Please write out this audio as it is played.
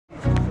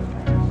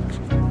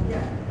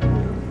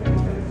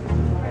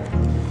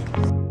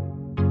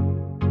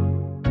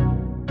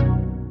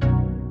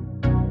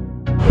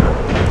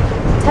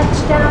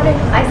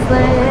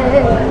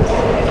Iceland.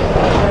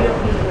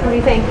 What do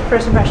you think?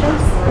 First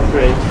impressions?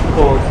 Great.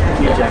 Cold.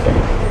 Need a jacket.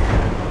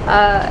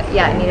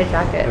 Yeah, I need a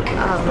jacket.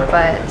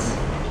 But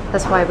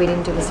that's why we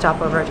didn't do the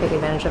stopover, take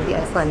advantage of the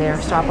Icelandair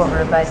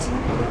stopover, but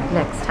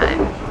next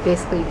time.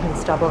 Basically, you can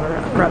stop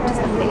over for up to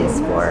 7 days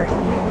for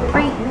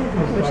free,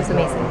 which is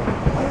amazing.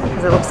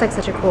 Because it looks like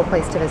such a cool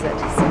place to visit.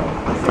 So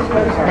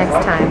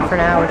next time, for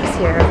now, we're just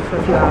here for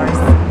a few hours.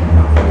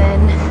 And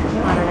then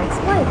on our next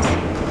flight.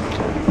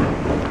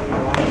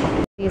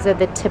 These are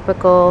the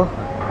typical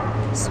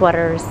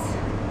sweaters,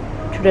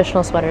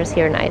 traditional sweaters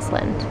here in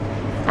Iceland.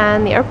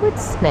 And the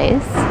airport's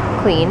nice,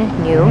 clean,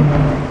 new,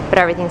 but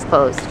everything's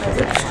closed because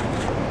it's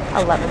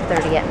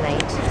 11:30 at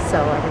night,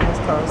 so everything's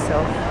closed. So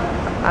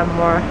I'm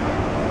more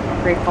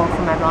grateful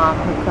for my mom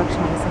who cooked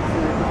me some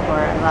food before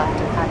I left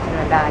and packed it in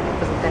my bag. I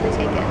wasn't going to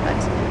take it,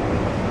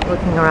 but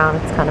looking around,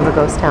 it's kind of a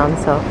ghost town,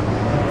 so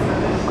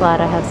glad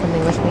I have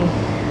something with me.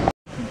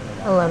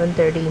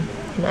 11:30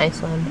 in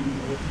Iceland.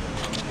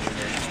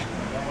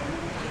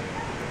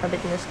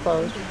 Everything is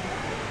closed.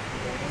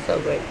 So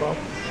grateful.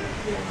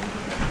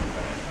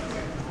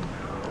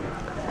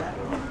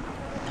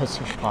 This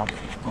is pop.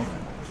 Oh.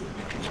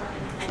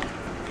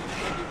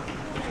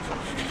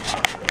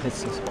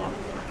 This is pop.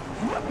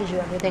 Did you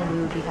ever think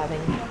we would be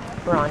having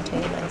Bronte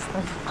in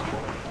Iceland?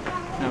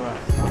 Never.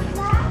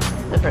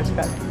 The first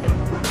trip.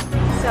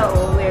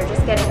 So we're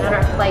just getting on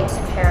our flight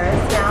to Paris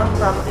now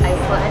from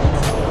Iceland,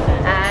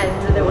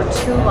 and there were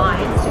 2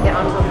 lines to get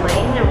onto the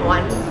plane, and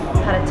one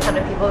had a ton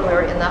of people. We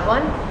were in that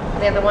one.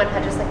 And the other one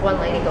had just like one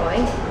lady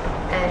going,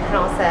 and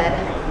Kunal said,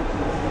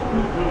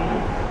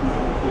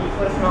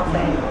 "What did Kunal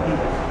say?"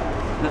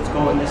 Let's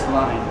go in this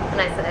line. And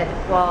I said,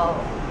 "Well,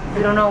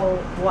 we don't know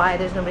why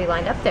there's nobody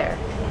lined up there."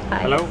 Hi.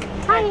 Hello.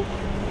 Hi.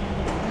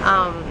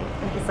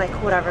 And he's like,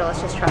 "Whatever,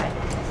 let's just try."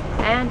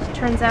 And it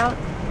turns out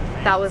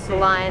that was the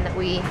line that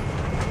we,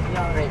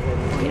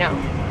 you know,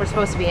 we're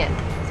supposed to be in.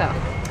 So,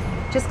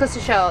 just goes to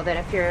show that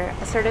if you're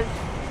assertive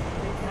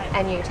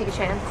and you take a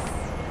chance,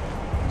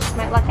 you just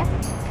might luck out.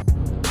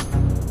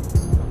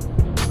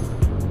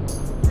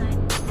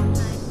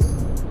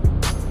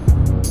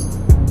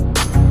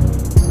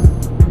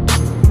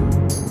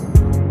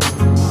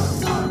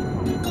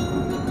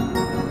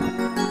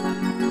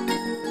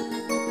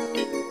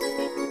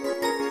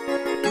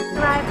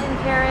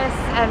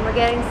 And we're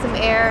getting some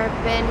air.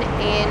 Been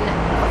in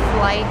a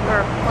flight or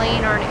a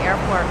plane or an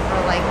airport for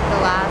like the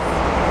last,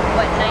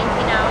 what,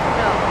 19 hours?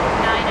 No,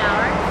 9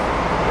 hours.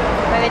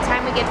 By the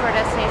time we get to our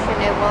destination,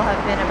 it will have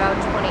been about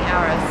 20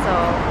 hours. So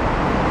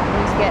we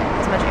need to get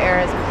as much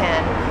air as we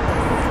can.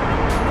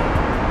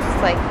 It's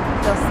like,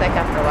 feel sick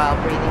after a while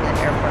breathing the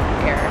airport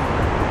air,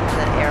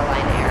 the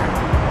airline air.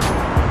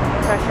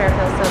 Fresh air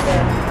feels so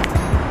good.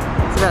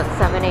 It's about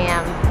 7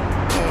 a.m.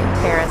 in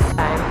Paris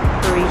time,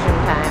 Parisian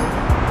time.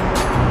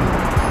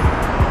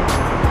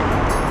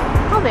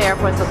 All the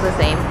airports look the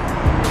same.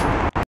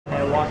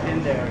 I walked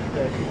in there,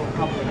 the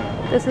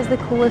company. This is the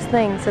coolest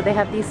thing. So they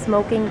have these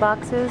smoking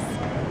boxes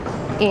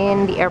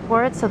in the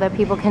airport so that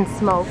people can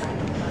smoke,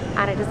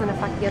 and it doesn't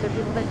affect the other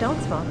people that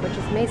don't smoke, which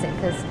is amazing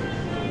because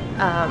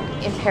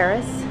in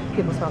Paris,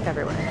 people smoke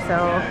everywhere.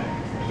 So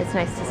it's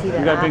nice to see that.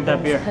 You gotta drink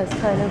that beer. Has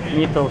kind of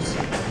Mythos.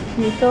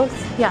 Mythos?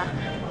 Yeah.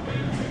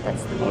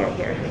 That's the beer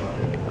here.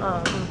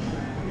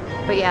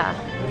 But yeah,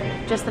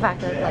 just the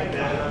fact that like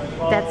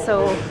that's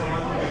so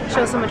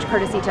shows so much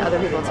courtesy to other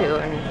people too,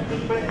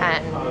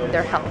 and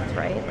their health,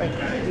 right? Like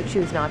if you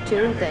choose not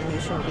to, then you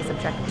shouldn't be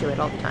subjected to it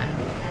all the time.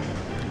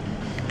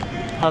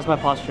 How's my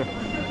posture?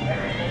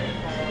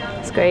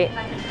 It's great.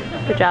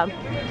 Good job.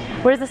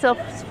 Where's the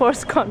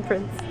Salesforce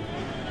conference?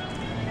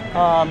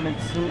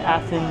 It's in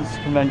Athens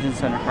Convention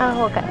Center.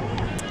 Oh, okay.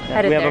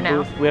 Headed there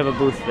now. We have a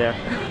booth there.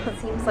 It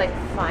seems like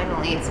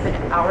finally, it's been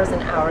hours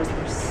and hours.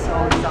 We're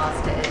so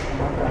exhausted.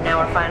 And now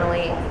we're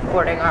finally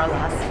boarding our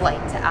last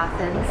flight to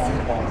Athens.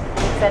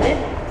 Excited?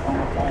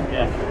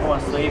 Yeah, I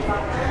want to sleep.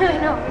 I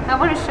know. I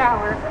want to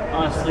shower. I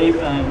want to sleep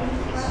and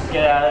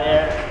get out of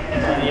there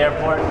to the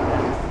airport,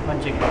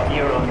 punch a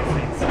gyro in your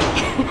face.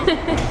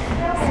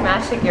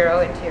 Smash a gyro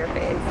into your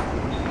face.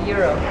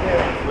 Euro.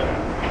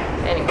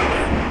 Anyways.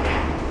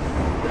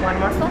 One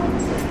more flight.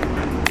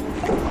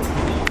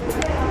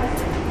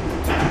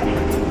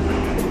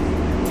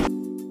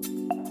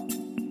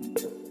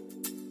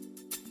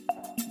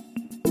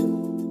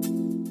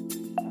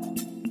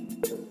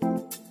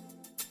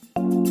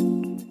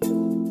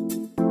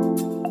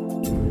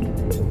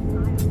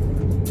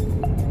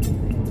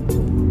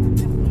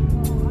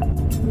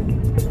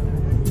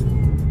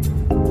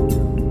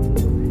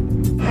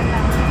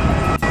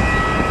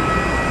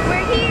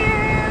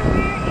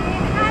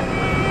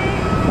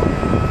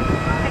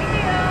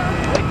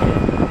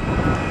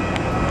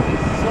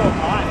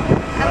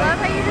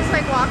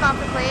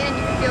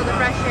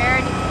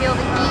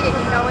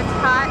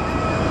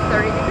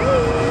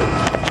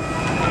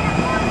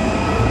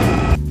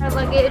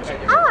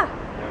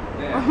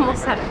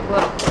 Almost had a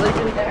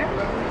collision there.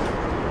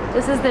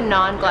 This is the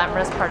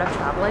non-glamorous part of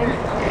traveling. We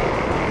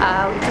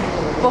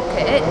had to book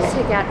it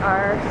to get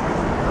our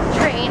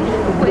train,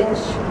 which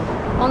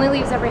only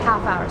leaves every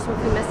half hour. So if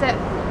we miss it,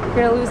 we're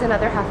gonna lose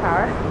another half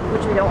hour,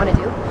 which we don't want to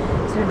do.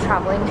 So we're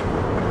traveling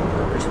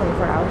for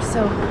 24 hours.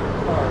 So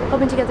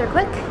hoping to get there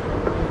quick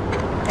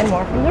and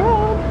more from the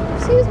road.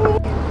 Excuse me.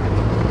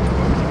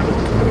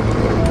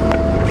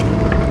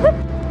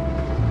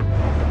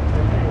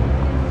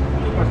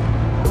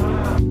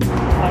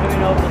 How do we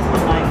know if this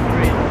is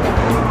 9-3?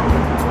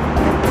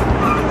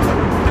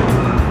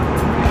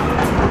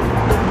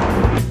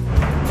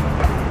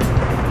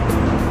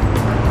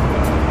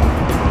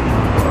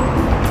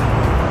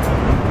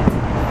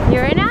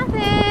 You're in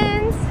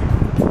Athens.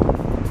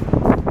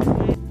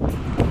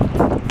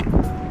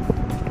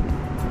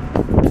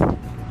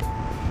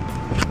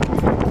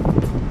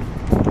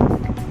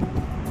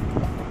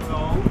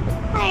 Hello.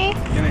 Hi.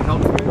 Can I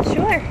help you?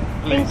 Sure.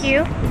 Thank Please. you.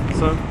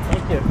 So,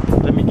 Thank you.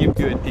 let me give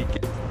you a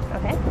ticket.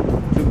 Okay.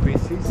 2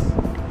 pieces.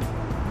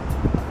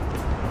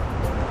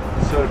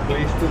 So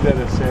please to the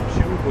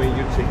reception when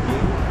you check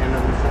in and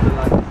on the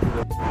satellite to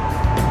the...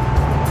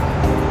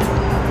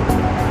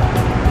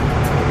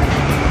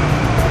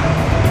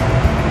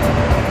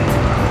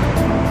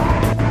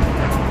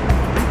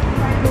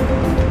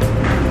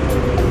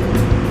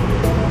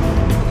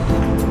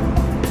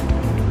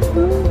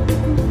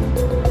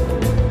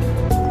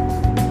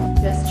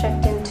 Just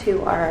checked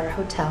into our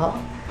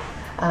hotel,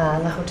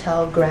 the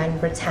Hotel Grand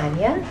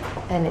Britannia,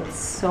 and it's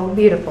so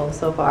beautiful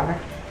so far. I'm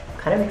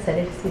kind of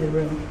excited to see the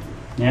room.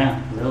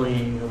 Yeah,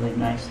 really, really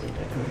nicely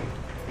decorated.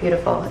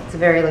 Beautiful. It's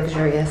very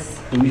luxurious.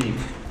 Bougie.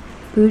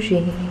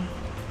 Bougie.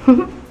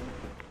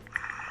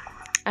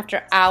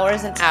 After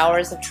hours and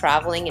hours of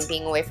traveling and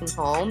being away from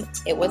home,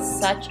 it was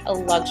such a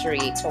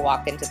luxury to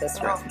walk into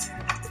this room.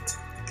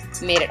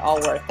 Made it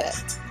all worth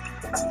it.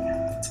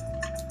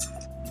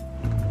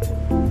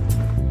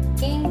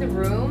 Seeing the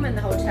room and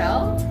the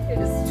hotel, it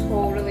was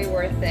totally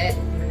worth it.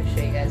 I'm going to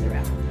show you guys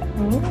around.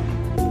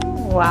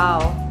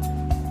 Wow.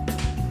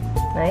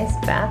 Nice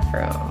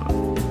bathroom.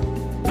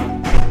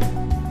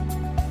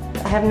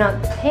 I have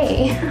not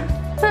paid.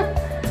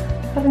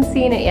 Haven't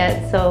seen it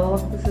yet, so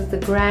this is the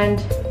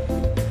grand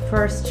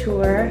first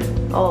tour.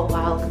 Oh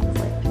wow, look at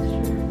this light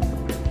fixture.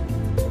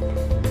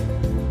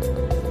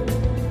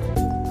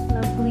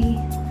 Lovely.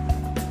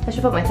 I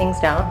should put my things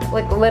down.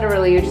 Like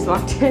literally, you just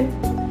walked in.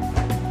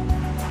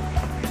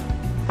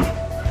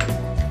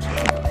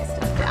 Put my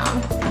stuff down.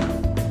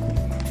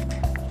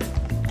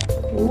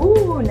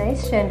 Ooh,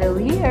 nice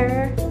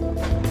chandelier.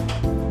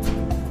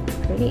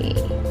 Pretty.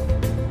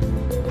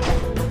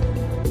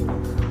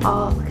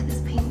 Oh, look at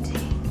this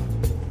painting.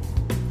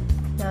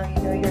 Now you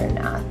know you're in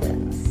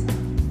Athens.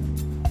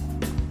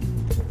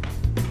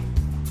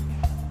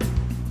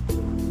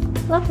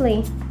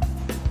 Lovely.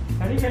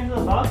 How do you get to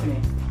the balcony?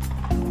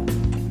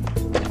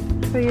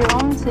 For your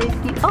own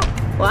safety. Oh,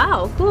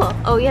 wow, cool.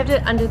 Oh, you have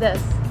to undo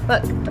this.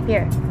 Look, up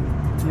here.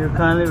 You're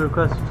kindly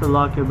requested to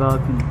lock your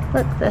balcony.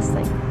 Look, this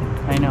thing.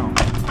 I know.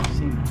 I've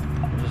seen it.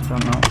 I just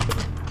don't know.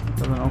 It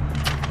doesn't open.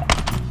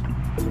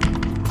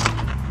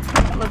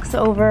 It looks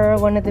over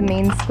one of the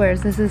main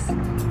squares. This is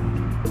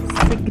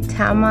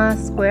Sigtama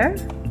Square.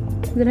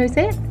 Is that how you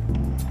say it?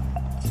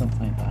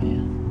 Something like that,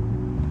 yeah.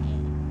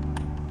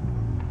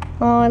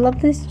 Oh, I love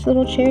these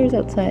little chairs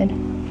outside.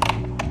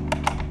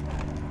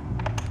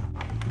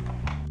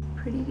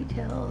 Pretty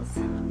details.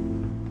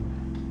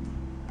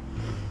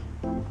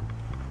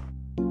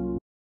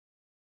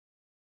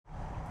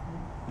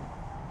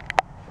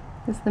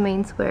 This is the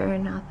main square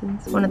in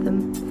Athens, one of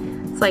them.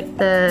 It's like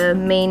the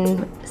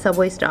main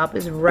subway stop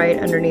is right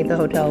underneath the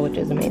hotel, which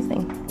is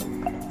amazing.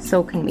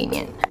 So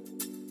convenient.